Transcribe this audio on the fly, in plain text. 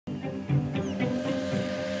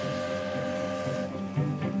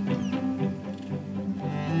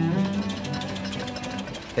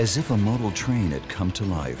As if a model train had come to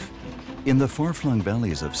life, in the far-flung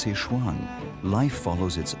valleys of Sichuan, life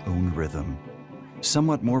follows its own rhythm,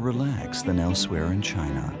 somewhat more relaxed than elsewhere in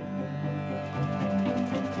China.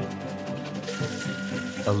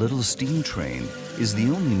 A little steam train is the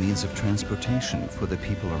only means of transportation for the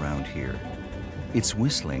people around here. Its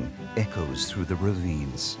whistling echoes through the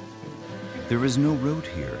ravines. There is no road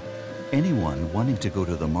here. Anyone wanting to go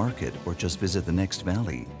to the market or just visit the next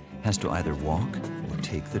valley has to either walk or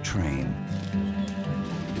take the train.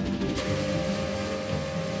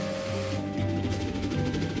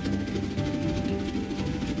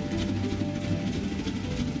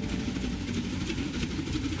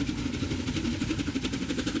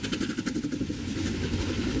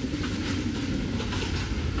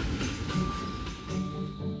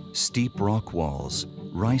 Steep rock walls,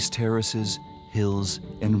 rice terraces, hills,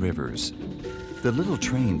 and rivers. The little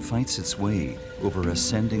train fights its way over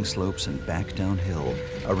ascending slopes and back downhill,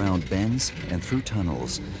 around bends and through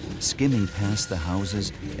tunnels, skimming past the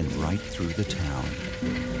houses and right through the town.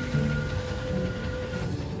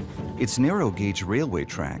 Its narrow-gauge railway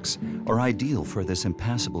tracks are ideal for this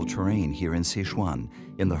impassable terrain here in Sichuan,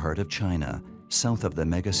 in the heart of China, south of the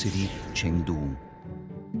megacity Chengdu.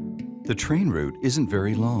 The train route isn't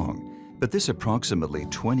very long, but this approximately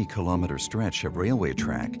 20-kilometer stretch of railway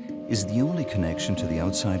track is the only connection to the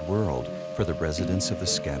outside world for the residents of the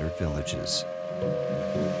scattered villages.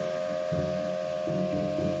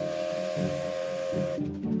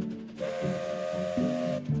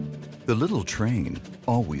 The little train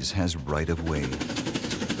always has right of way.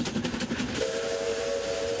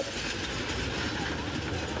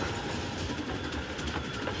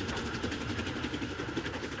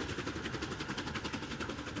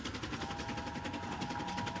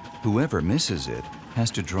 Whoever misses it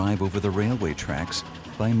has to drive over the railway tracks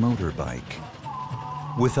by motorbike.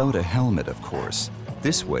 Without a helmet, of course.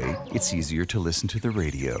 This way, it's easier to listen to the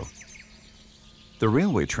radio. The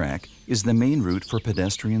railway track is the main route for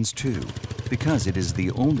pedestrians too, because it is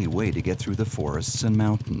the only way to get through the forests and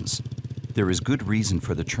mountains. There is good reason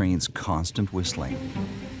for the train's constant whistling.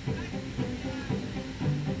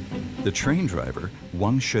 The train driver,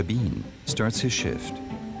 Wang Shebin, starts his shift.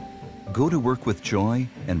 "Go to work with joy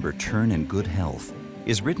and return in good health"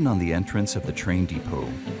 is written on the entrance of the train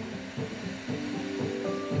depot.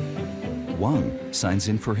 Wang signs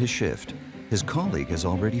in for his shift. His colleague has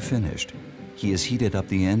already finished. He has heated up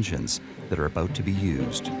the engines that are about to be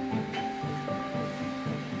used.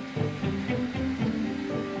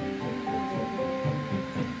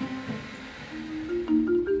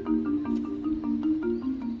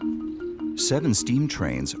 Seven steam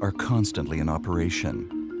trains are constantly in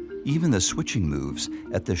operation. Even the switching moves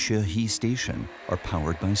at the Shehe station are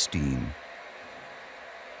powered by steam.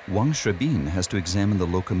 Wang Shebin has to examine the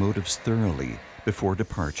locomotives thoroughly before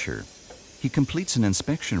departure. He completes an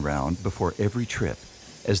inspection round before every trip,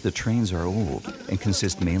 as the trains are old and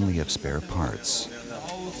consist mainly of spare parts.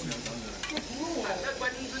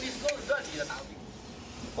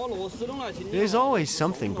 There's always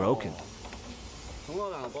something broken.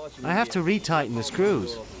 I have to retighten the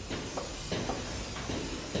screws.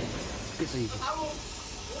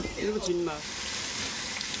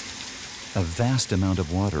 A vast amount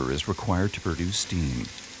of water is required to produce steam.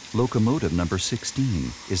 Locomotive number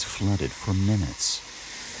 16 is flooded for minutes.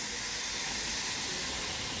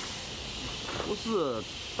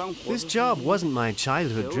 This job wasn't my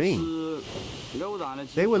childhood dream.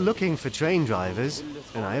 They were looking for train drivers,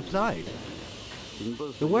 and I applied.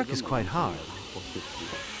 The work is quite hard.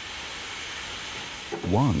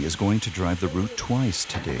 Wang is going to drive the route twice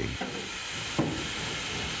today.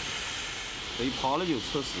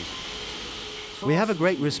 We have a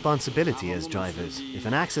great responsibility as drivers. If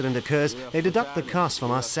an accident occurs, they deduct the cost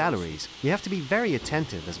from our salaries. We have to be very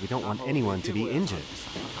attentive as we don't want anyone to be injured.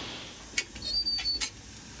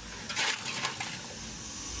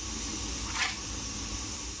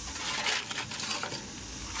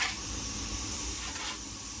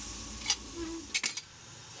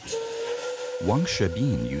 Wang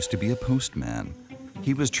Shebin used to be a postman.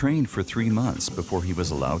 He was trained for 3 months before he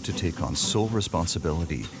was allowed to take on sole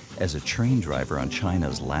responsibility as a train driver on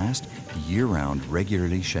China's last year-round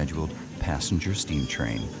regularly scheduled passenger steam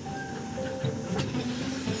train.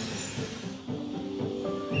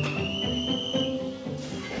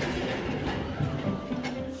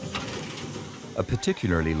 A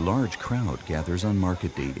particularly large crowd gathers on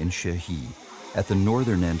market day in Shehe, at the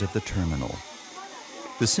northern end of the terminal.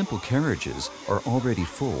 The simple carriages are already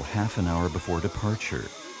full half an hour before departure.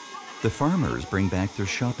 The farmers bring back their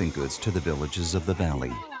shopping goods to the villages of the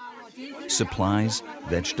valley. Supplies,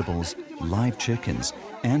 vegetables, live chickens,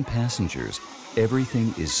 and passengers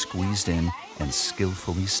Everything is squeezed in and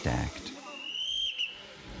skillfully stacked.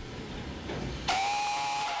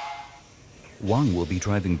 Wang will be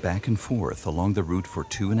driving back and forth along the route for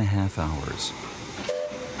 2.5 hours.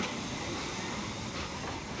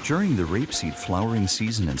 During the rapeseed flowering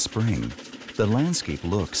season in spring, the landscape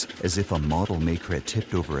looks as if a model maker had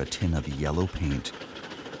tipped over a tin of yellow paint.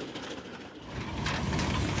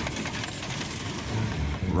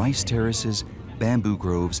 Rice terraces, bamboo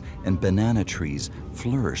groves, and banana trees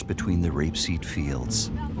flourish between the rapeseed fields.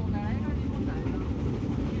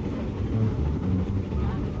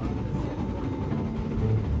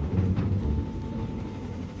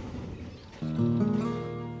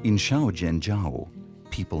 In Shaojianjiao,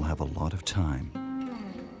 people have a lot of time.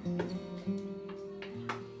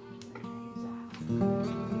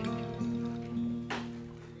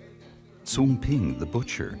 Zhong Ping, the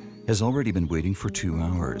butcher, has already been waiting for 2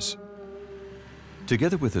 hours.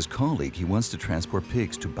 Together with his colleague, he wants to transport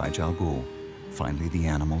pigs to Baijiaogu. Finally, the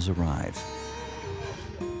animals arrive.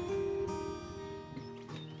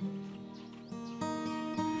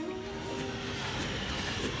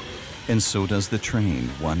 And so does the train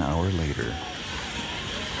 1 hour later.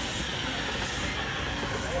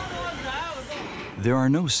 There are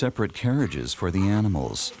no separate carriages for the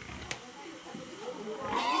animals.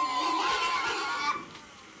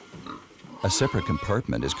 A separate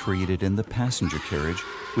compartment is created in the passenger carriage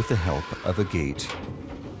with the help of a gate.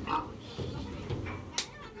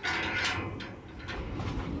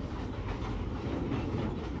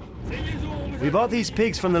 We bought these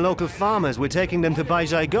pigs from the local farmers. We're taking them to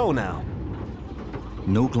Baijiaogu now.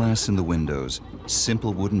 No glass in the windows,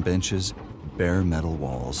 simple wooden benches, bare metal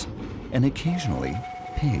walls, and occasionally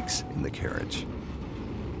pigs in the carriage.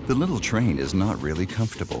 The little train is not really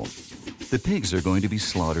comfortable. The pigs are going to be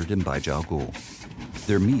slaughtered in Baijiaogu.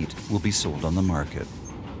 Their meat will be sold on the market.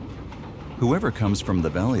 Whoever comes from the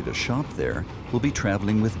valley to shop there will be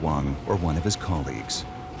traveling with Wang or one of his colleagues.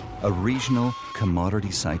 A regional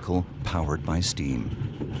commodity cycle powered by steam.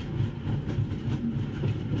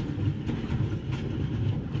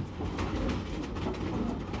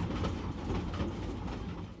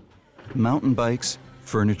 Mountain bikes,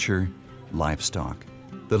 furniture, livestock.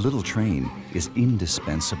 The little train is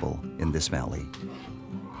indispensable in this valley.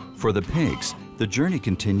 For the pigs, the journey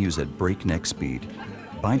continues at breakneck speed.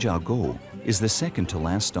 Baijiaogu is the second to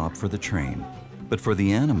last stop for the train, but for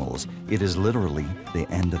the animals, it is literally the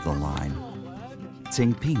end of the line.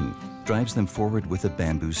 Zheng Ping drives them forward with a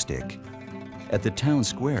bamboo stick. At the town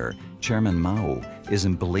square, Chairman Mao is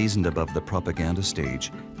emblazoned above the propaganda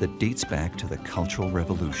stage that dates back to the Cultural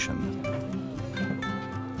Revolution.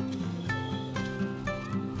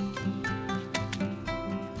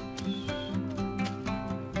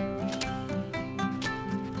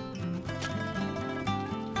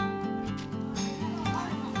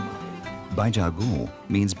 Baijiaogu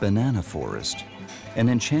means banana forest, an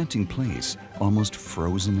enchanting place almost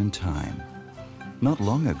frozen in time. Not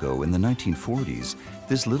long ago, in the 1940s,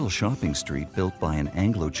 this little shopping street built by an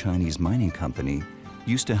Anglo-Chinese mining company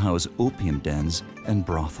used to house opium dens and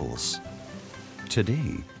brothels.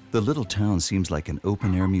 Today, the little town seems like an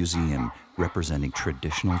open-air museum representing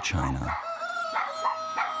traditional China.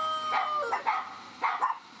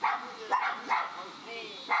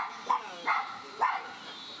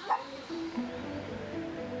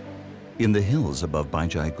 In the hills above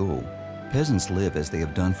Baijiaogu, peasants live as they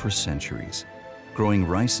have done for centuries, growing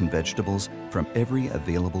rice and vegetables from every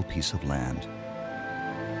available piece of land.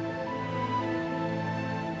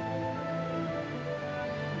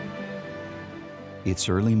 It's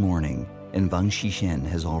early morning, and Wang Xixian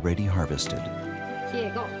has already harvested.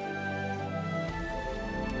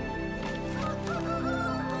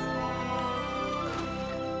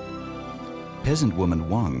 Peasant woman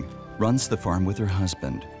Wang runs the farm with her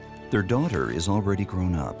husband. Their daughter is already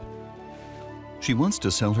grown up. She wants to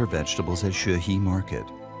sell her vegetables at Shehe Market.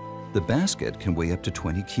 The basket can weigh up to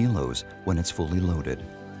 20 kilos when it's fully loaded.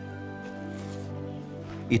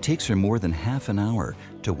 It takes her more than half an hour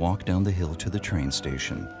to walk down the hill to the train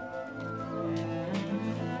station.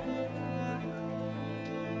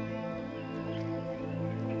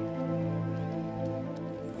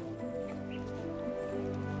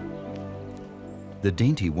 The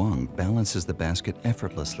dainty Wang balances the basket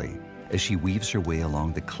effortlessly as she weaves her way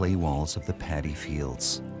along the clay walls of the paddy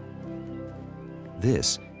fields.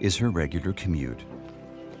 This is her regular commute.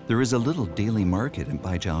 There is a little daily market in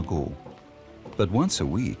Baijiaogu. But once a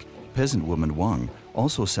week, peasant woman Wang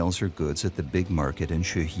also sells her goods at the big market in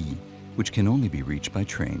Shehe, which can only be reached by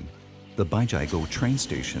train. The Baijiaogu train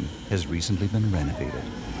station has recently been renovated.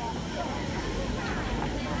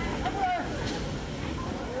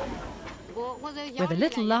 With a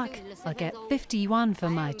little luck, I'll get 51 for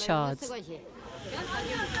my chards.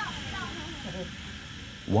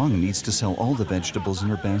 Wang needs to sell all the vegetables in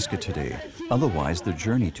her basket today. Otherwise, the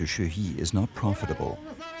journey to Shehi is not profitable.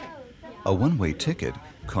 A one-way ticket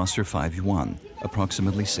costs her 5 yuan,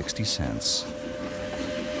 approximately 60 cents.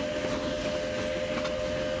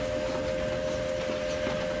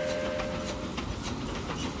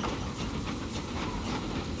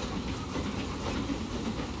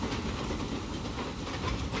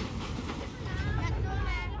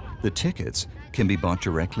 The tickets can be bought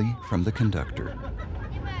directly from the conductor.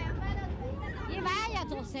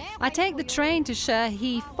 I take the train to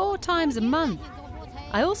Shehi 4 times a month.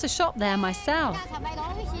 I also shop there myself.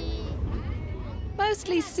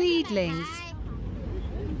 Mostly seedlings.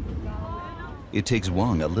 It takes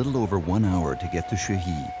Wang a little over 1 hour to get to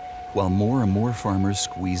Shehi, while more and more farmers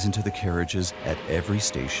squeeze into the carriages at every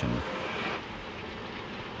station.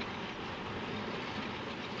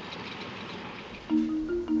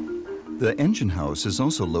 The engine house is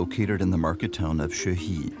also located in the market town of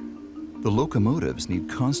Shehi. The locomotives need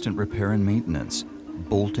constant repair and maintenance,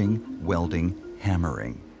 bolting, welding,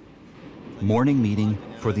 hammering. Morning meeting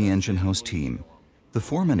for the engine house team. The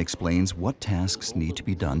foreman explains what tasks need to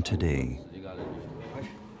be done today.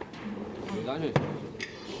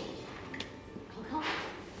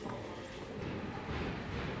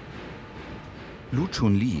 Lu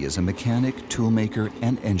Chunli is a mechanic, toolmaker,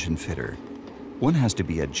 and engine fitter. One has to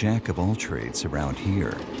be a jack of all trades around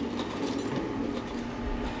here.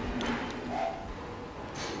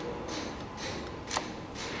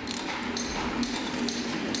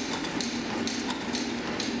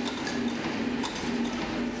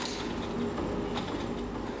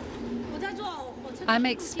 I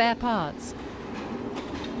make spare parts.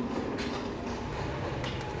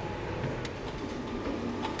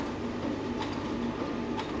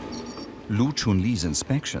 Lu Chunli's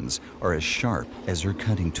inspections are as sharp as her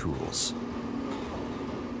cutting tools.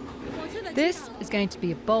 This is going to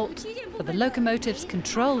be a bolt for the locomotive's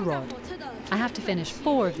control rod. I have to finish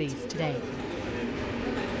 4 of these today.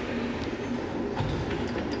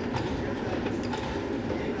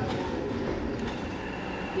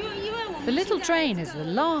 The little train is the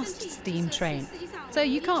last steam train, so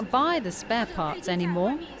you can't buy the spare parts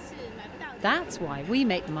anymore. That's why we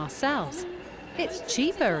make them ourselves. It's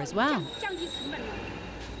cheaper as well.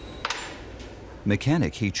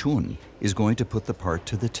 Mechanic He Chun is going to put the part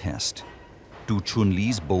to the test. Do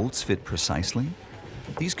Chunli's bolts fit precisely?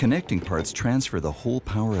 These connecting parts transfer the whole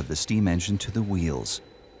power of the steam engine to the wheels.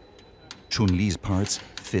 Chunli's parts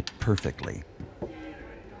fit perfectly.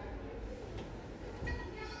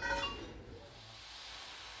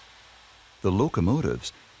 The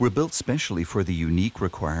locomotives were built specially for the unique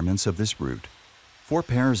requirements of this route. 4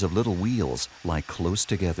 pairs of little wheels lie close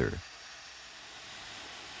together.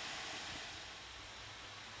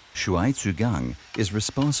 Shuai Zugang is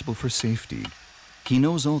responsible for safety. He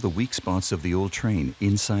knows all the weak spots of the old train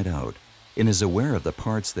inside out and is aware of the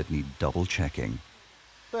parts that need double checking.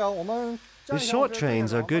 The short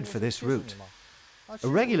trains are good for this route. A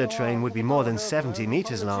regular train would be more than 70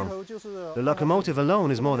 meters long. The locomotive alone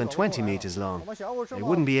is more than 20 meters long. They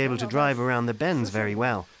wouldn't be able to drive around the bends very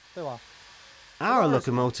well. Our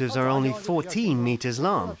locomotives are only 14 meters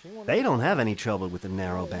long. They don't have any trouble with the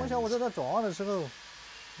narrow bends.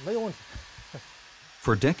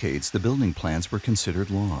 For decades, the building plans were considered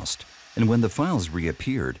lost, and when the files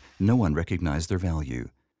reappeared, no one recognized their value.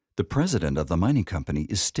 The president of the mining company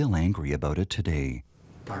is still angry about it today.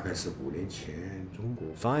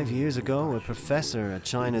 5 years ago, a professor at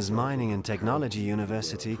China's Mining and Technology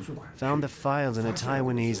University found the files in a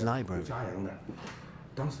Taiwanese library.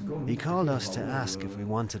 He called us to ask if we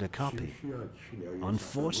wanted a copy.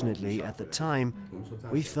 Unfortunately, at the time,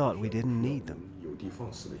 we thought we didn't need them.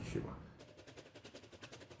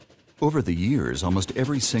 Over the years, almost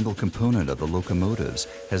every single component of the locomotives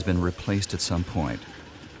has been replaced at some point.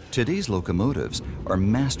 Today's locomotives are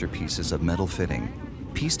masterpieces of metal fitting,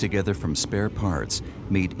 pieced together from spare parts,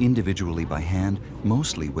 made individually by hand,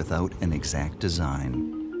 mostly without an exact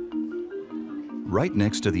design. Right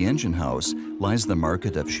next to the engine house lies the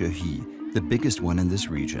market of Shehi, the biggest one in this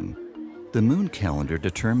region. The moon calendar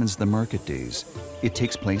determines the market days. It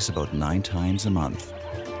takes place about 9 times a month.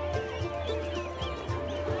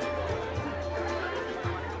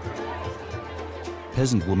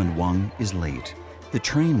 Peasant woman Wang is late. The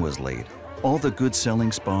train was late. All the good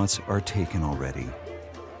selling spots are taken already.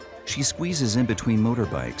 She squeezes in between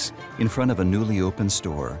motorbikes in front of a newly opened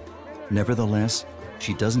store. Nevertheless,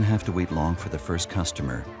 she doesn't have to wait long for the first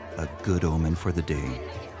customer, a good omen for the day.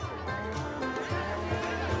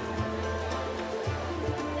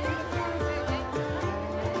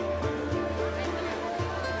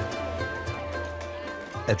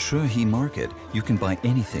 At Shehe Market, you can buy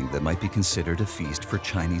anything that might be considered a feast for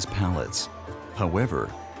Chinese palates. However,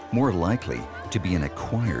 more likely to be an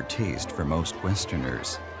acquired taste for most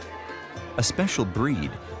Westerners. A special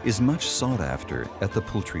breed is much sought after at the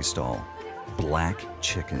poultry stall: black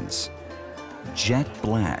chickens. Jet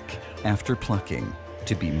black after plucking,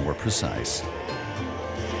 to be more precise.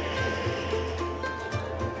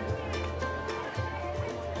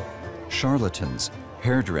 Charlatans,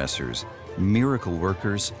 hairdressers, miracle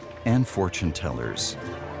workers, and fortune tellers.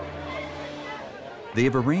 They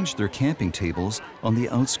have arranged their camping tables on the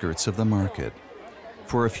outskirts of the market.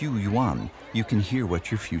 For a few yuan, you can hear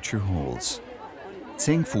what your future holds.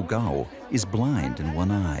 Zheng Fu Gao is blind in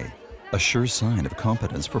one eye, a sure sign of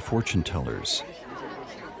competence for fortune tellers.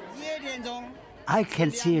 I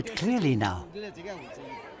can see it clearly now.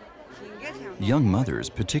 Young mothers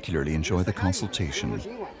particularly enjoy the consultation.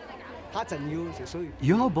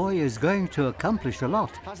 Your boy is going to accomplish a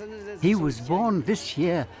lot. He was born this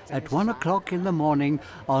year at 1 o'clock in the morning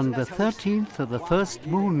on the 13th of the first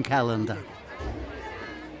moon calendar.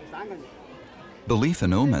 Belief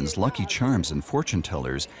in omens, lucky charms, and fortune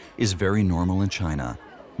tellers is very normal in China.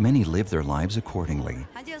 Many live their lives accordingly.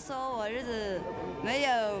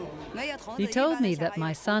 He told me that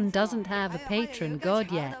my son doesn't have a patron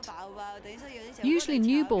god yet. Usually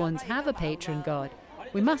newborns have a patron god.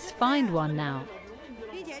 We must find one now.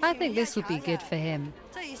 I think this would be good for him.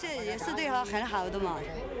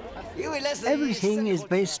 Everything is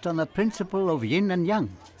based on the principle of yin and yang.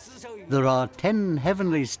 There are 10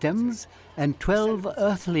 heavenly stems and 12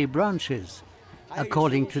 earthly branches.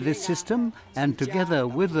 According to this system, and together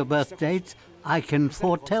with the birth dates, I can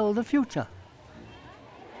foretell the future.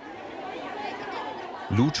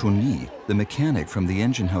 Lu Chunli, the mechanic from the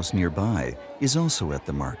engine house nearby, is also at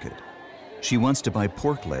the market. She wants to buy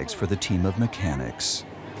pork legs for the team of mechanics.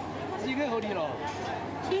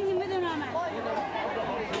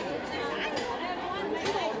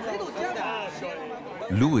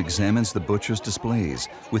 Lu examines the butcher's displays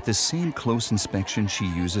with the same close inspection she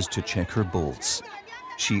uses to check her bolts.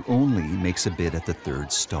 She only makes a bid at the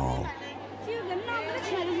third stall.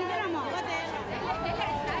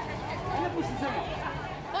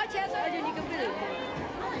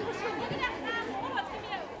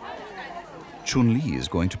 Chunli is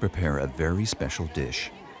going to prepare a very special dish.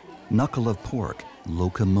 Knuckle of pork,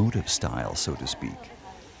 locomotive style, so to speak.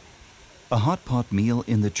 A hot pot meal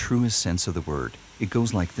in the truest sense of the word. It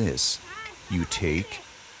goes like this. You take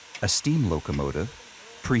a steam locomotive,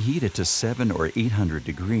 preheat it to 700 or 800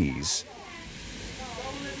 degrees,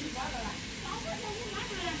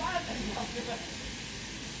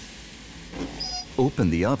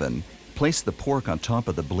 open the oven, place the pork on top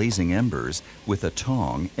of the blazing embers with a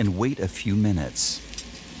tong and wait a few minutes.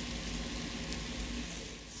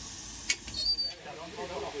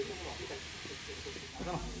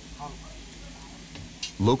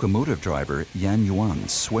 Locomotive driver Yan Yuan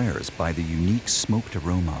swears by the unique smoked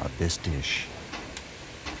aroma of this dish.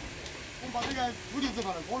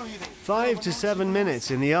 5 to 7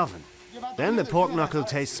 minutes in the oven. Then the pork knuckle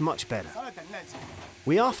tastes much better.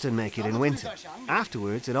 We often make it in winter.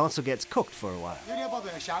 Afterwards, it also gets cooked for a while.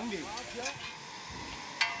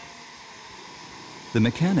 The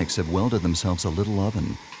mechanics have welded themselves a little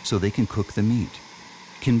oven so they can cook the meat.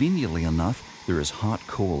 Conveniently enough, there is hot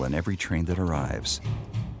coal in every train that arrives.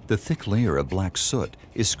 The thick layer of black soot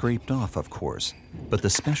is scraped off, of course, but the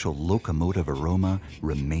special locomotive aroma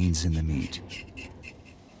remains in the meat.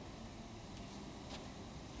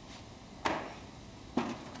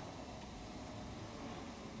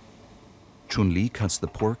 Chunli cuts the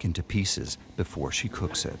pork into pieces before she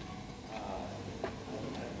cooks it.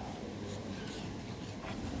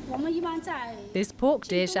 This pork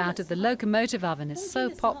dish out of the locomotive oven is so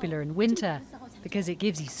popular in winter because it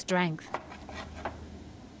gives you strength.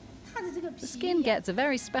 The skin gets a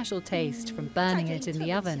very special taste from burning it in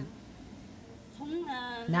the oven.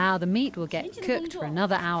 Now the meat will get cooked for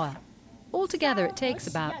another hour. Altogether it takes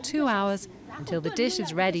about 2 hours until the dish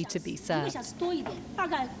is ready to be served.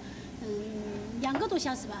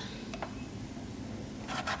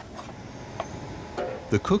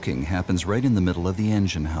 The cooking happens right in the middle of the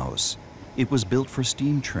engine house. It was built for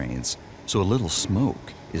steam trains, so a little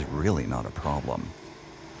smoke is really not a problem.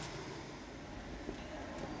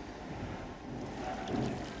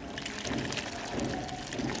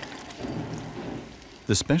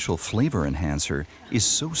 The special flavor enhancer is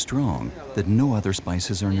so strong that no other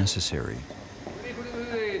spices are necessary.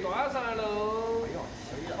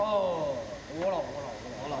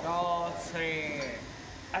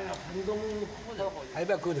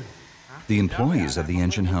 The employees of the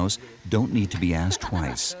engine house don't need to be asked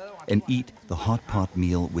twice. and eat the hot pot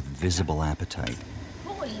meal with visible appetite.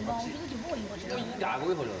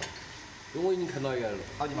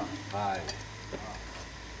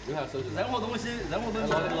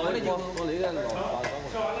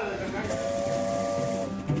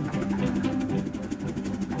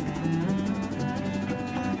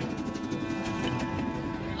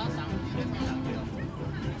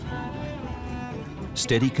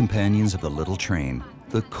 Steady companions of the little train,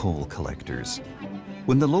 the coal collectors.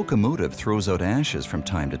 When the locomotive throws out ashes from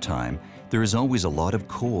time to time, there is always a lot of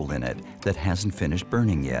coal in it that hasn't finished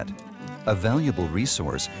burning yet. A valuable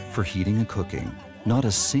resource for heating and cooking. Not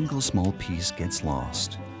a single small piece gets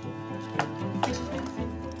lost.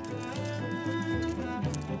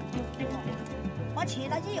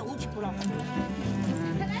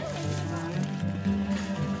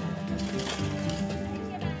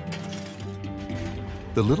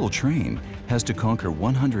 The little train has to conquer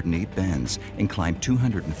 108 bends and climb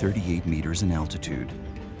 238 meters in altitude.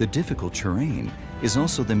 The difficult terrain is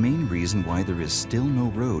also the main reason why there is still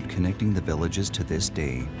no road connecting the villages to this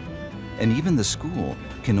day. And even the school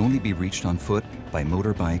can only be reached on foot, by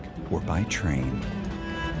motorbike, or by train.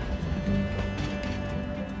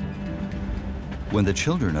 When the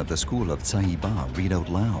children of the school of Tsaiba read out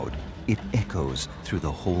loud, it echoes through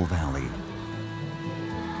the whole valley.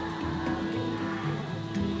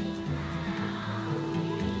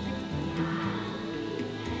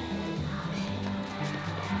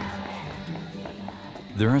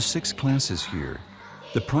 There are 6 classes here.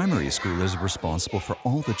 The primary school is responsible for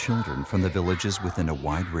all the children from the villages within a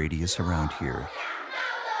wide radius around here.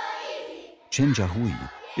 Chen Jiahui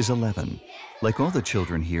is 11. Like all the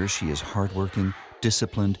children here, she is hardworking,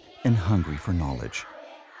 disciplined, and hungry for knowledge.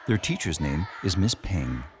 Their teacher's name is Miss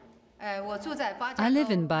Peng. I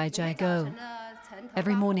live in Baijiago.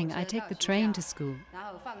 Every morning I take the train to school.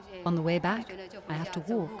 On the way back, I have to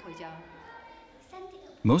walk.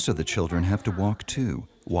 Most of the children have to walk too,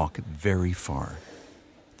 walk very far.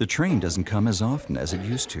 The train doesn't come as often as it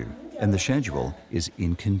used to, and the schedule is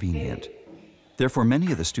inconvenient. Therefore,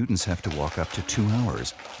 many of the students have to walk up to 2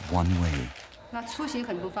 hours one way.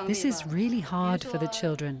 This is really hard for the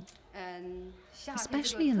children,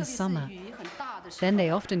 especially in the summer. Then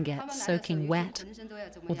they often get soaking wet,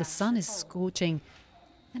 or the sun is scorching,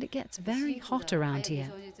 and it gets very hot around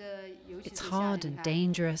here. It's hard and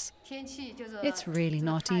dangerous. It's really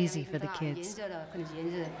not easy for the kids.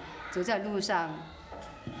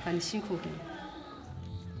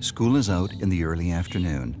 School is out in the early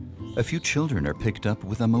afternoon. A few children are picked up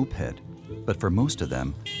with a moped, but for most of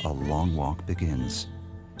them, a long walk begins.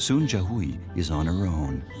 Soon Jiahui is on her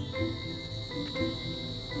own.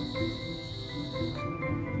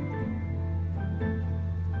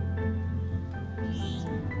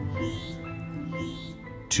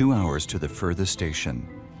 Two hours to the furthest station,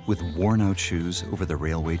 with worn-out shoes over the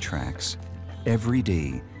railway tracks. Every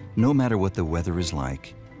day, no matter what the weather is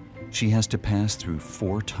like, she has to pass through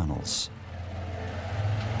 4 tunnels.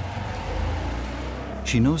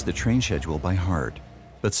 She knows the train schedule by heart,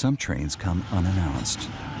 but some trains come unannounced.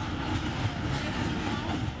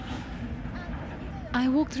 I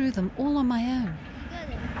walk through them all on my own.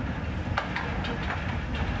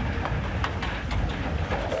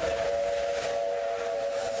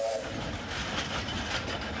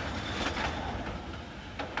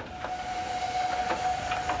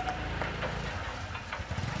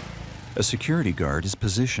 A security guard is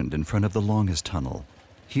positioned in front of the longest tunnel.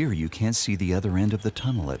 Here you can't see the other end of the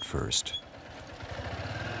tunnel at first.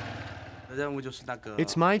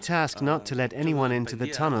 It's my task not to let anyone into the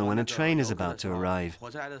tunnel when a train is about to arrive.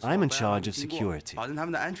 I'm in charge of security.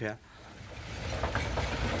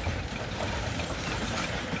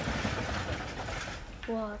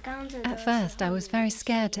 At first, I was very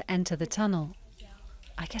scared to enter the tunnel.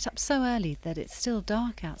 I get up so early that it's still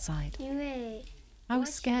dark outside. I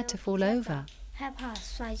was scared to fall over.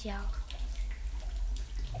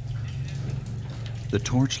 The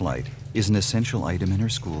torchlight is an essential item in her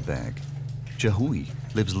school bag. Jiahui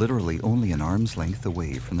lives literally only an arm's length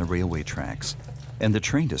away from the railway tracks, and the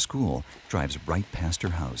train to school drives right past her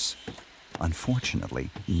house. Unfortunately,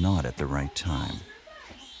 not at the right time.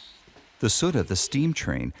 The soot of the steam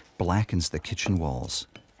train blackens the kitchen walls.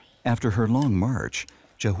 After her long march,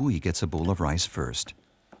 Jiahui gets a bowl of rice first,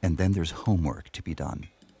 and then there's homework to be done.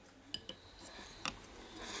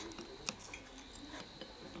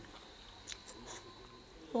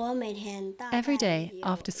 Every day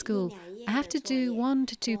after school, I have to do 1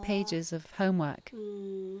 to 2 pages of homework.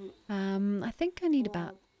 I think I need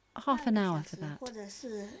about half an hour for that.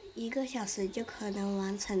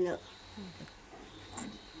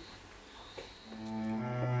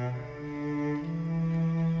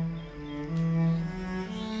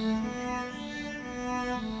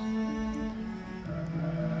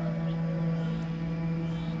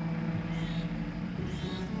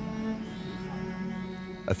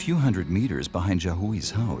 A few hundred meters behind Jiahui's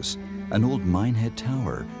house, an old minehead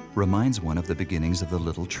tower reminds one of the beginnings of the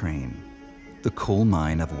little train. The coal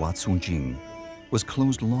mine of Huazhongjing was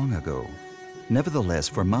closed long ago. Nevertheless,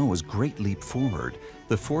 for Mao's great leap forward,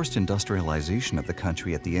 the forced industrialization of the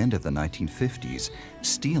country at the end of the 1950s,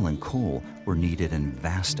 steel and coal were needed in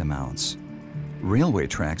vast amounts. Railway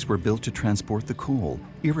tracks were built to transport the coal,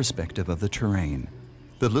 irrespective of the terrain.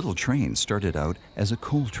 The little train started out as a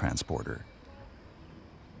coal transporter.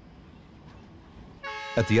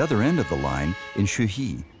 At the other end of the line, in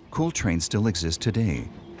Shuhe, coal trains still exist today.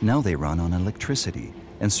 Now they run on electricity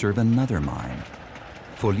and serve another mine.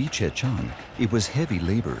 For Li Cheqiang, it was heavy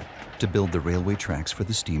labor to build the railway tracks for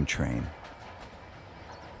the steam train.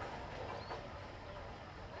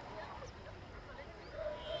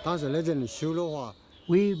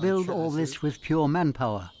 We built all this with pure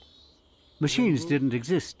manpower. Machines didn't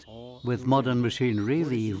exist. With modern machinery,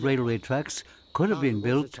 the railway tracks could have been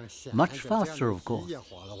built much faster, of course.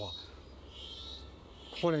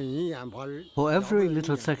 For every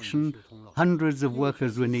little section, hundreds of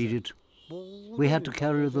workers were needed. We had to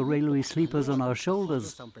carry the railway sleepers on our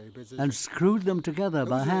shoulders and screwed them together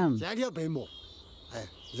by hand.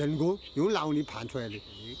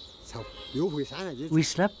 We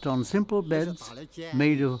slept on simple beds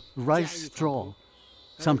made of rice straw,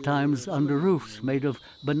 sometimes under roofs made of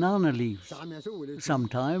banana leaves,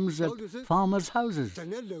 sometimes at farmers' houses.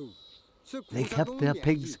 They kept their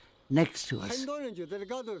pigs next to us.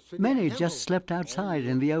 Many just slept outside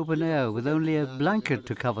in the open air with only a blanket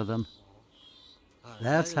to cover them.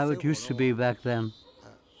 That's how it used to be back then.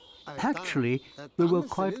 Actually, we were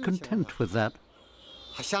quite content with that.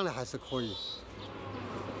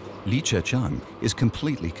 Li Cheqiang is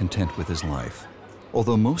completely content with his life,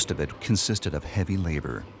 although most of it consisted of heavy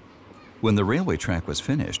labor. When the railway track was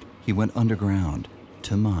finished, he went underground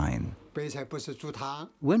to mine.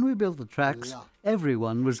 When we built the tracks,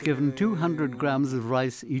 everyone was given 200 grams of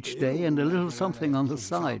rice each day and a little something on the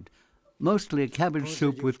side, mostly cabbage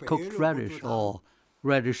soup with cooked radish or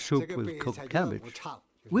radish soup with cooked cabbage.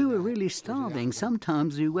 We were really starving.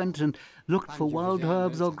 Sometimes we went and looked for wild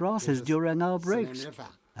herbs or grasses during our breaks.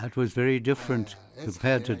 That was very different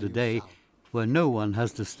compared to today, where no one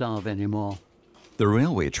has to starve anymore. The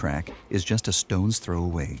railway track is just a stone's throw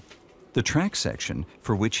away. The track section,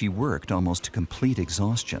 for which he worked almost to complete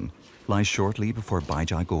exhaustion, lies shortly before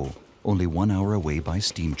Baijiago, only 1 hour away by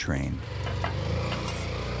steam train.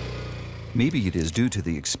 Maybe it is due to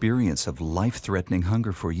the experience of life-threatening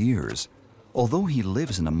hunger for years. Although he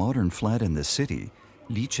lives in a modern flat in the city,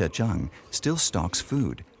 Li Cheqiang still stocks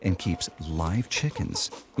food and keeps live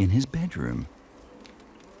chickens in his bedroom.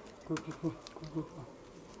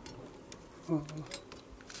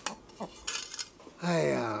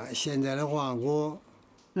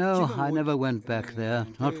 No, I never went back there,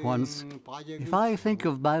 not once. If I think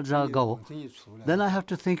of Baijiago, then I have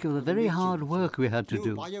to think of the very hard work we had to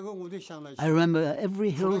do. I remember every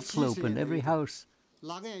hill slope and every house.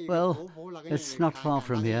 Well, it's not far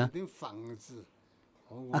from here.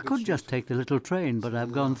 I could just take the little train, but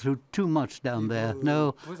I've gone through too much down there.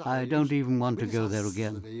 No, I don't even want to go there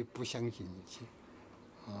again.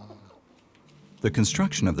 The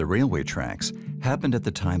construction of the railway tracks happened at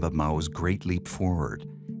the time of Mao's great leap forward,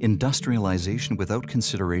 industrialization without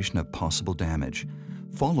consideration of possible damage,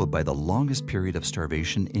 followed by the longest period of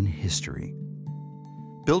starvation in history.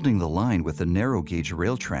 Building the line with the narrow-gauge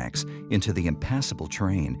rail tracks into the impassable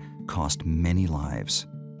terrain cost many lives.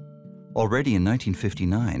 Already in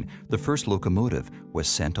 1959, the first locomotive was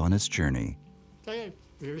sent on its journey.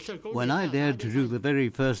 When I dared to do the very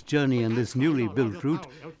first journey in this newly built route,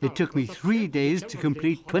 it took me 3 days to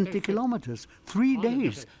complete 20 kilometers. 3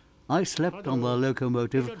 days! I slept on the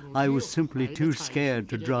locomotive. I was simply too scared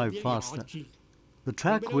to drive faster. The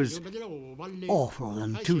track was awful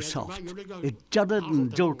and too soft. It juddered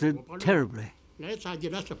and jolted terribly.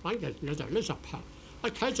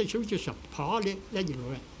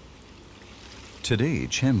 Today,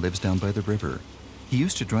 Chen lives down by the river. He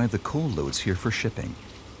used to drive the coal loads here for shipping.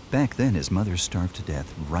 Back then, his mother starved to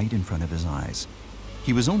death right in front of his eyes.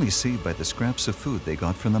 He was only saved by the scraps of food they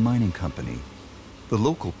got from the mining company. The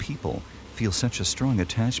local people feel such a strong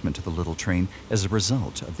attachment to the little train as a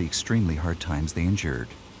result of the extremely hard times they endured.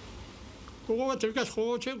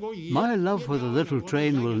 My love for the little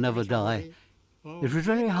train will never die. It was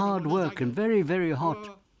very hard work and very, very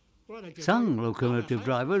hot. Some locomotive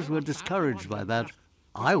drivers were discouraged by that.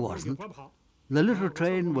 I wasn't. The little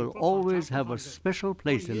train will always have a special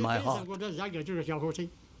place in my heart.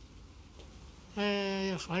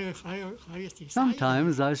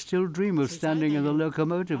 Sometimes I still dream of standing in the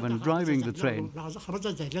locomotive and driving the train.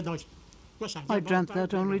 I dreamt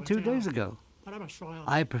that only 2 days ago.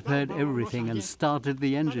 I prepared everything and started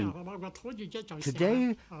the engine.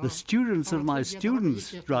 Today, the students of my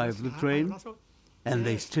students drive the train, and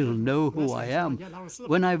they still know who I am.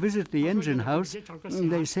 When I visit the engine house,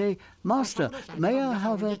 they say, "Master, may I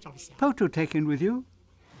have a photo taken with you?"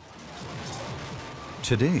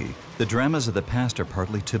 Today, the dramas of the past are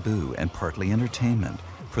partly taboo and partly entertainment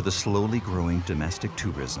for the slowly growing domestic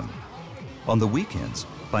tourism. On the weekends,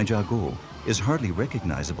 Baijiago is hardly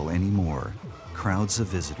recognizable anymore. Crowds of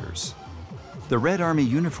visitors. The Red Army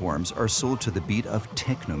uniforms are sold to the beat of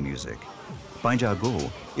techno music. Baijiago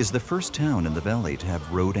is the first town in the valley to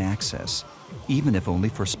have road access, even if only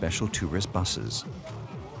for special tourist buses.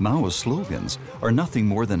 Mao's slogans are nothing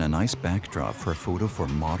more than a nice backdrop for a photo for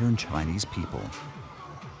modern Chinese people.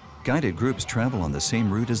 Guided groups travel on the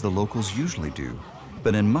same route as the locals usually do,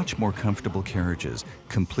 but in much more comfortable carriages,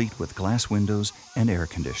 complete with glass windows and air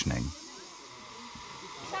conditioning.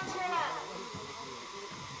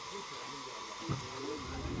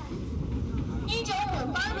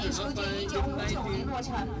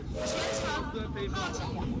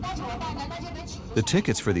 The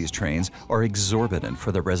tickets for these trains are exorbitant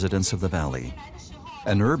for the residents of the valley.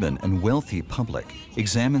 An urban and wealthy public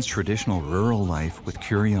examines traditional rural life with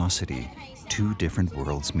curiosity. Two different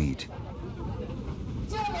worlds meet.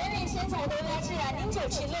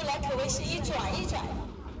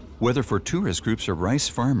 Whether for tourist groups or rice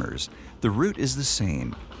farmers, the route is the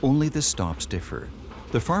same, only the stops differ.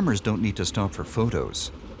 The farmers don't need to stop for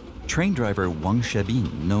photos. Train driver Wang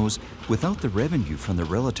Shebin knows without the revenue from the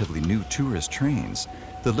relatively new tourist trains,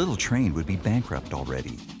 the little train would be bankrupt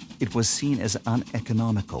already. It was seen as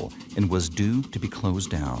uneconomical and was due to be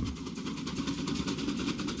closed down.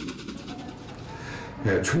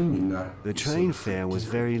 The train fare was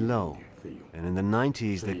very low, and in the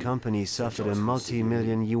 90s the company suffered a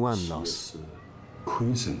multi-million yuan loss.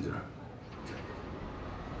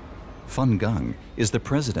 Fan Gang is the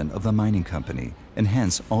president of the mining company and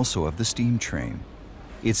hence also of the steam train.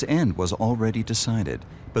 Its end was already decided,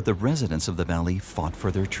 but the residents of the valley fought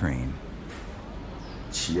for their train.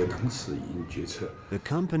 The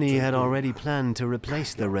company had already planned to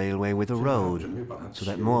replace the railway with a road so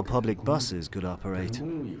that more public buses could operate.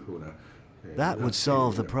 That would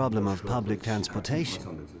solve the problem of public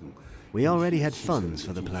transportation. We already had funds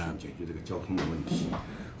for the plan.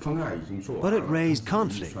 But it raised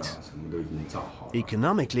conflict.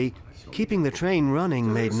 Economically, keeping the train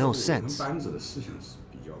running made no sense.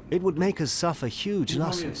 It would make us suffer huge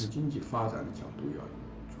losses.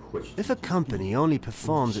 If a company only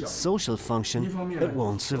performs its social function, it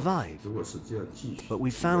won't survive. But we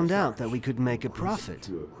found out that we could make a profit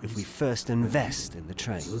if we first invest in the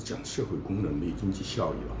train.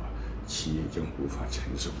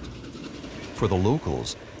 For the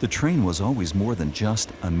locals, the train was always more than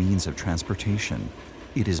just a means of transportation.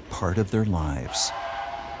 It is part of their lives.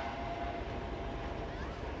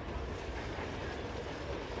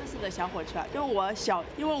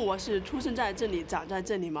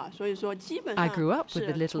 I grew up with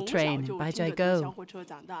the little train in Baijiago.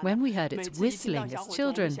 When we heard its whistling as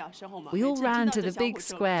children, we all ran to the big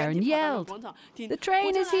square and yelled, "The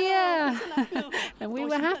train is here!" And we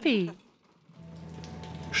were happy.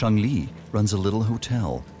 Shangli runs a little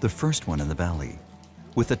hotel, the first one in the valley.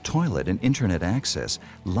 With a toilet and internet access,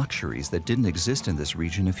 luxuries that didn't exist in this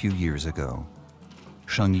region a few years ago.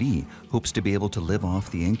 Shangli hopes to be able to live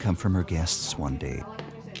off the income from her guests one day.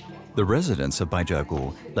 The residents of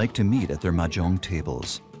Baijiago like to meet at their mahjong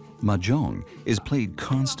tables. Mahjong is played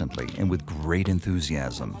constantly and with great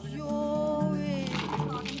enthusiasm.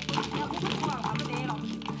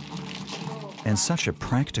 And such a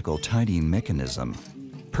practical tidying mechanism.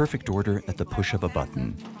 Perfect order at the push of a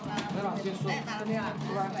button.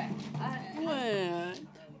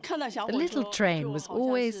 The little train was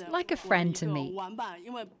always like a friend to me.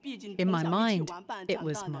 In my mind, it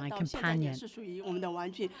was my companion.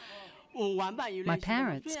 My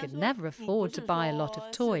parents could never afford to buy a lot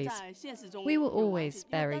of toys. We were always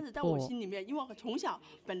very poor.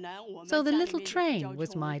 So the little train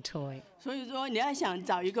was my toy.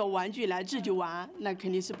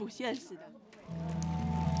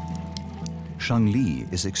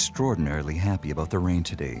 Shangli is extraordinarily happy about the rain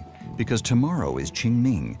today because tomorrow is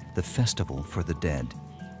Qingming, the festival for the dead.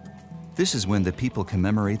 This is when the people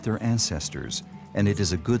commemorate their ancestors, and it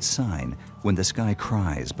is a good sign when the sky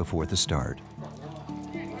cries before the start.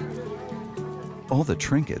 All the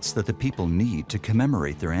trinkets that the people need to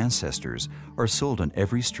commemorate their ancestors are sold on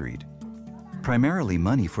every street, primarily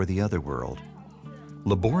money for the other world.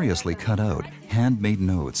 Laboriously cut out, handmade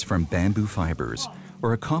notes from bamboo fibers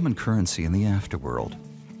are a common currency in the afterworld,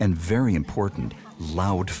 and very important,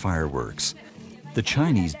 loud fireworks. The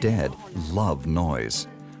Chinese dead love noise.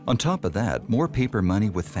 On top of that, more paper money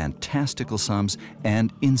with fantastical sums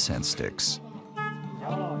and incense sticks.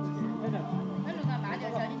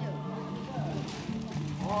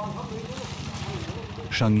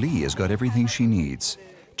 Shangli has got everything she needs.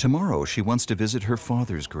 Tomorrow, she wants to visit her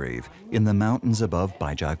father's grave in the mountains above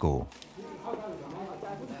Baijiagou.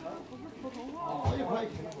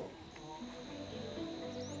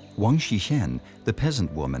 Wang Xixian, the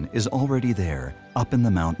peasant woman, is already there, up in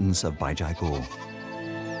the mountains of Baijiagou.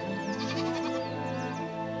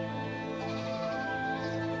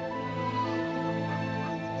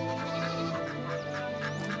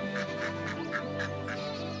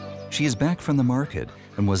 She is back from the market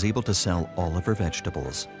and was able to sell all of her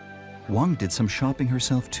vegetables. Wang did some shopping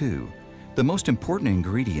herself too. The most important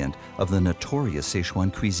ingredient of the notorious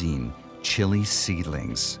Sichuan cuisine, chili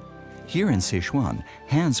seedlings. Here in Sichuan,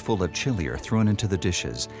 hands full of chili are thrown into the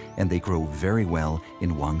dishes, and they grow very well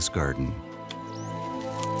in Wang's garden.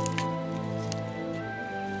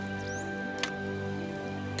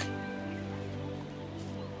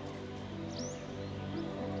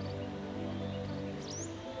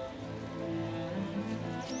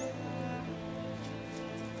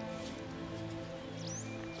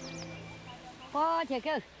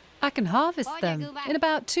 I can harvest them in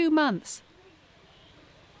about 2 months.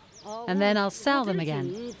 And then I'll sell them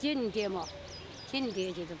again.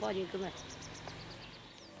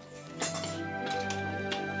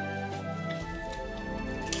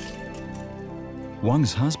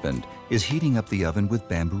 Wang's husband is heating up the oven with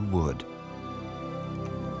bamboo wood.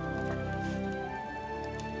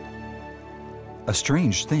 A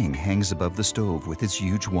strange thing hangs above the stove with its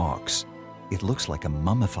huge walks. It looks like a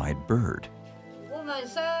mummified bird.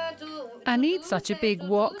 I need such a big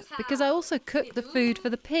wok because I also cook the food for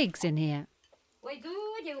the pigs in here.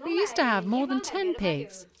 We used to have more than 10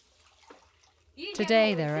 pigs.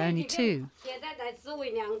 Today there are only 2.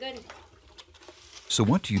 So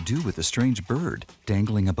what do you do with the strange bird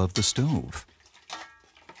dangling above the stove?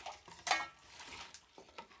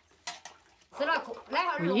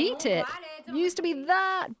 We eat it. It used to be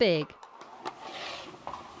that big.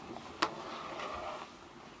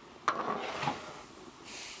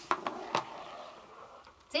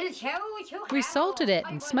 We salted it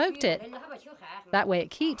and smoked it. That way it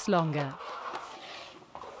keeps longer.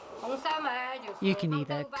 You can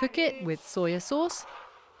either cook it with soya sauce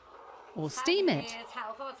or steam it.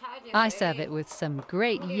 I serve it with some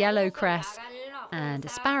great yellow cress and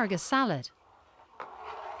asparagus salad.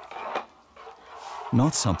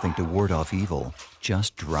 Not something to ward off evil,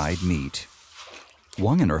 just dried meat.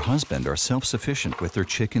 Wang and her husband are self-sufficient with their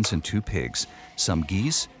chickens and 2 pigs, some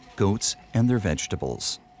geese, goats, and their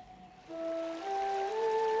vegetables.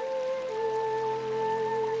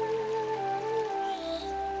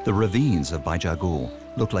 The ravines of Baijiagou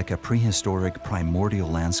look like a prehistoric primordial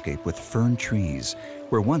landscape with fern trees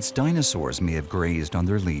where once dinosaurs may have grazed on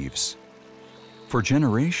their leaves. For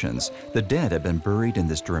generations, the dead have been buried in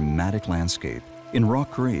this dramatic landscape, in rock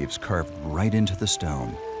graves carved right into the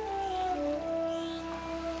stone.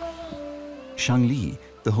 Shangli,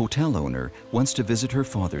 the hotel owner, wants to visit her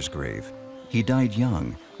father's grave. He died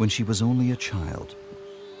young, when she was only a child.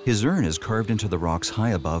 His urn is carved into the rocks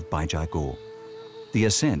high above Baijiagou. The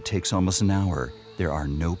ascent takes almost an hour. There are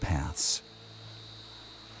no paths.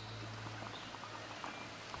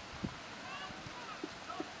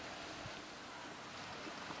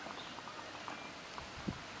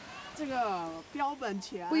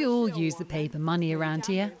 We all use the paper money around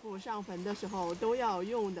here.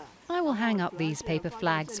 I will hang up these paper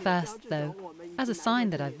flags first, though, as a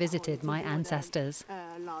sign that I've visited my ancestors.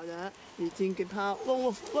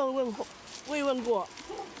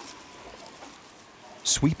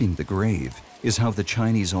 Sweeping the grave is how the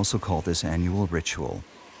Chinese also call this annual ritual.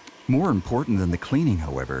 More important than the cleaning,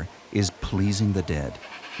 however, is pleasing the dead,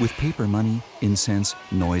 with paper money, incense,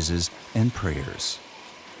 noises, and prayers.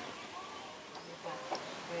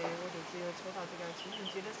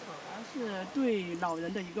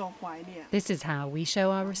 This is how we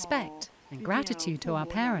show our respect and gratitude to our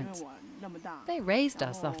parents. They raised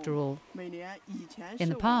us, after all. In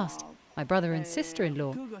the past, my brother and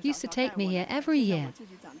sister-in-law used to take me here every year.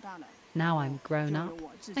 Now I'm grown up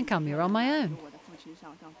and come here on my own.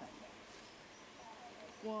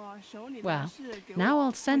 Well, now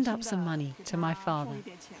I'll send up some money to my father.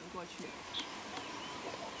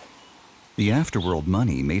 The afterworld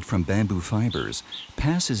money made from bamboo fibers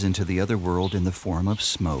passes into the other world in the form of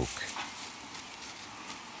smoke.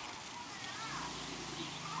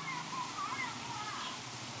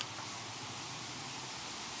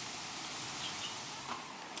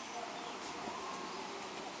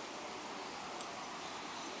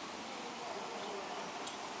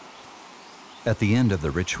 At the end of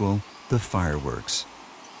the ritual, the fireworks.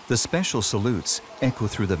 The special salutes echo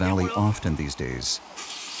through the valley often these days.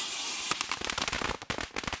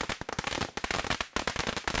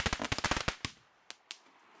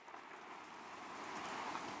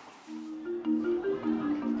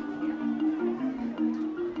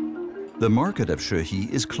 The market of Shehi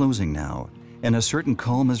is closing now, and a certain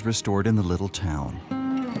calm is restored in the little town.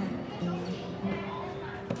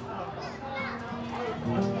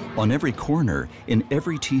 On every corner, in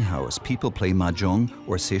every tea house, people play mahjong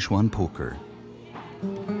or Sichuan poker.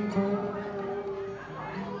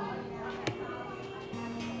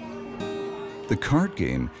 The card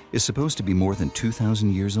game is supposed to be more than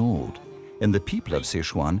 2,000 years old, and the people of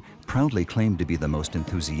Sichuan proudly claim to be the most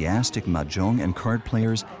enthusiastic mahjong and card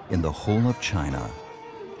players in the whole of China.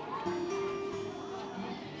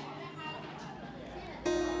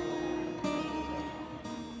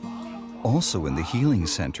 Also in the healing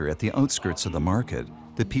center at the outskirts of the market,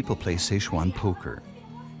 the people play Sichuan poker.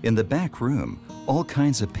 In the back room, all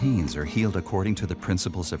kinds of pains are healed according to the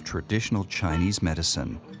principles of traditional Chinese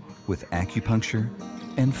medicine, with acupuncture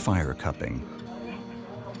and fire cupping.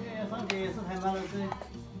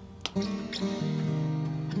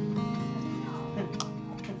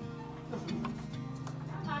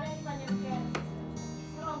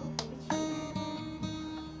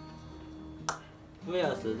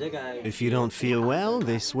 If you don't feel well,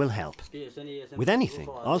 this will help. With anything,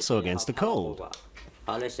 also against the cold.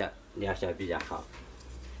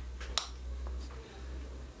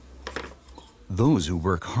 Those who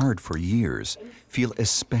work hard for years feel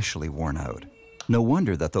especially worn out. No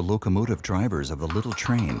wonder that the locomotive drivers of the little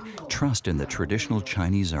train trust in the traditional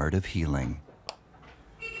Chinese art of healing.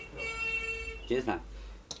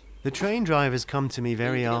 The train drivers come to me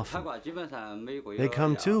very often. They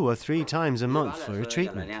come 2 or 3 times a month for a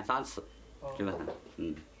treatment.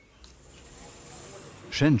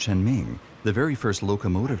 Shen Chenming, the very first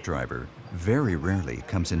locomotive driver, very rarely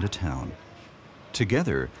comes into town.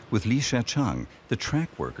 Together with Li Shechang, the track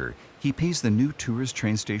worker, he pays the new tourist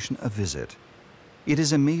train station a visit. It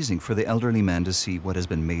is amazing for the elderly man to see what has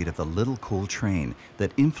been made of the little coal train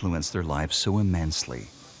that influenced their lives so immensely.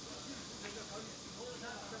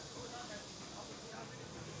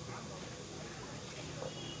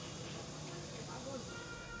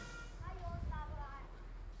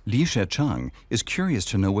 Li Shechang is curious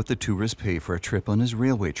to know what the tourists pay for a trip on his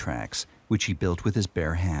railway tracks, which he built with his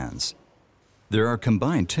bare hands. There are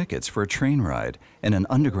combined tickets for a train ride and an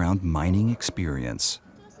underground mining experience.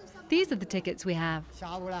 These are the tickets we have.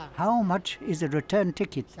 How much is a return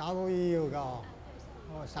ticket?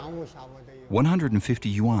 150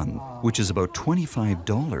 yuan, which is about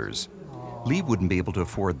 $25. Li wouldn't be able to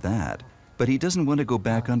afford that, but he doesn't want to go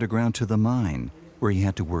back underground to the mine, where he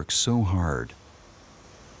had to work so hard.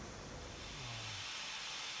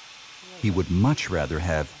 He would much rather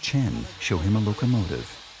have Chen show him a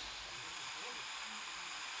locomotive.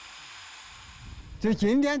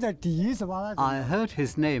 I heard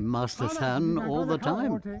his name, Master San, all the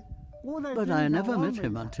time, but I never met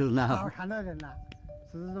him until now.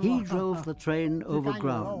 He drove the train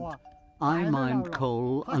overground. I mined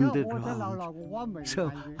coal underground.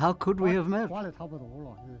 So how could we have met?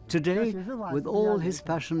 Today, with all his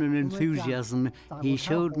passion and enthusiasm, he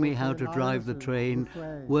showed me how to drive the train,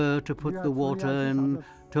 where to put the water in,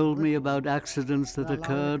 told me about accidents that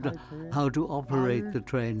occurred, how to operate the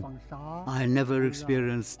train. I never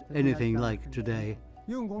experienced anything like today.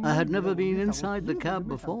 I had never been inside the cab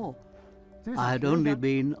before. I had only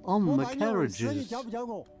been on the carriages.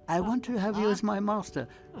 I want to have you as my master.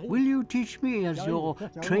 Will you teach me as your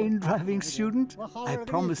train driving student? I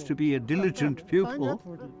promise to be a diligent pupil.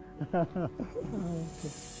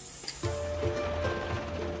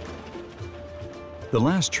 The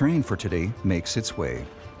last train for today makes its way.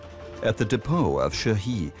 At the depot of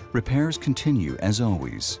Shehi, repairs continue as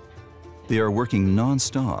always. They are working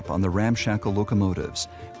non-stop on the ramshackle locomotives,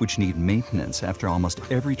 which need maintenance after almost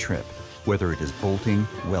every trip, whether it is bolting,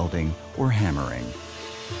 welding, or hammering.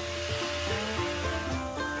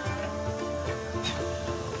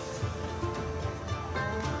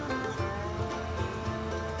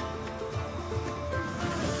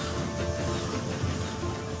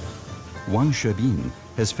 Wang Shebin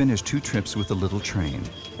has finished 2 trips with the little train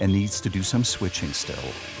and needs to do some switching still.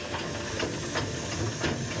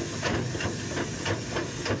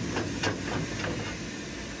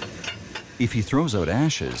 If he throws out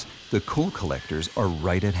ashes, the coal collectors are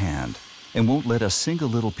right at hand and won't let a single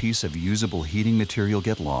little piece of usable heating material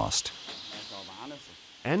get lost.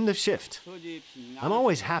 End of shift. I'm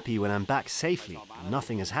always happy when I'm back safely and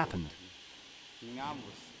nothing has happened.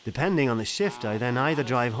 Depending on the shift, I then either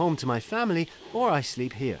drive home to my family or I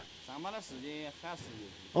sleep here.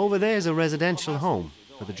 Over there is a residential home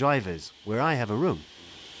for the drivers, where I have a room.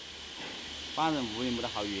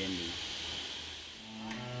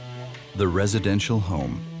 The residential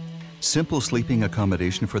home. Simple sleeping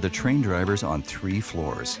accommodation for the train drivers on 3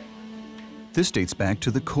 floors. This dates back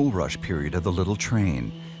to the coal rush period of the little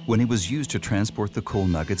train, when it was used to transport the coal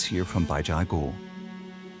nuggets here from Baijiagu.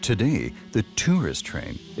 Today, the tourist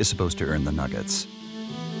train is supposed to earn the nuggets.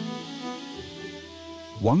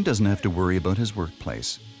 Wang doesn't have to worry about his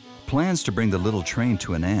workplace. Plans to bring the little train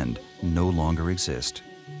to an end no longer exist.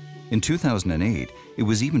 In 2008, it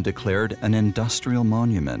was even declared an industrial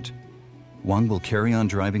monument. Wang will carry on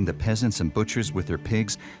driving the peasants and butchers with their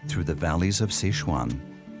pigs through the valleys of Sichuan.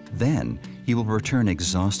 Then, he will return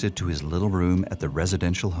exhausted to his little room at the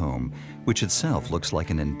residential home, which itself looks like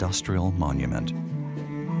an industrial monument.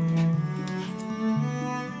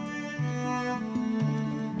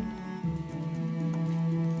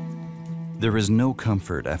 There is no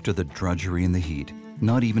comfort after the drudgery and the heat,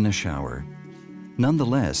 not even a shower.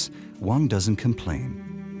 Nonetheless, Wang doesn't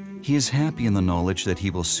complain. He is happy in the knowledge that he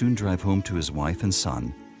will soon drive home to his wife and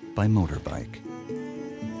son by motorbike.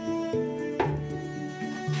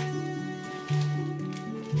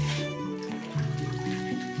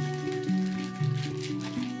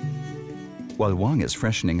 While Wang is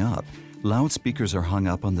freshening up, loudspeakers are hung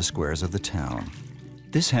up on the squares of the town.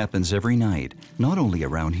 This happens every night, not only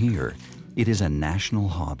around here. It is a national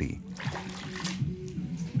hobby.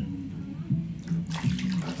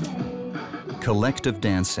 Collective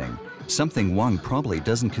dancing, something Wang probably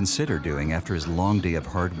doesn't consider doing after his long day of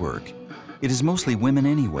hard work. It is mostly women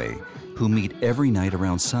anyway, who meet every night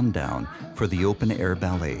around sundown for the open-air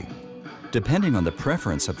ballet. Depending on the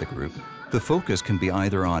preference of the group, the focus can be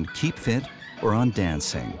either on keep fit or on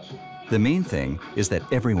dancing. The main thing is that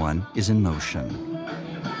everyone is in motion.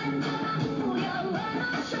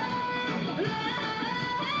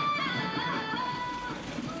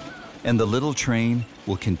 And the little train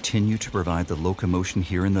will continue to provide the locomotion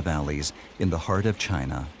here in the valleys, in the heart of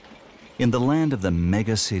China. In the land of the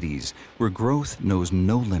mega cities, where growth knows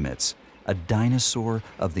no limits, a dinosaur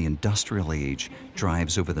of the industrial age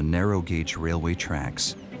drives over the narrow-gauge railway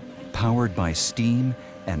tracks, powered by steam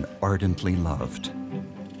and ardently loved.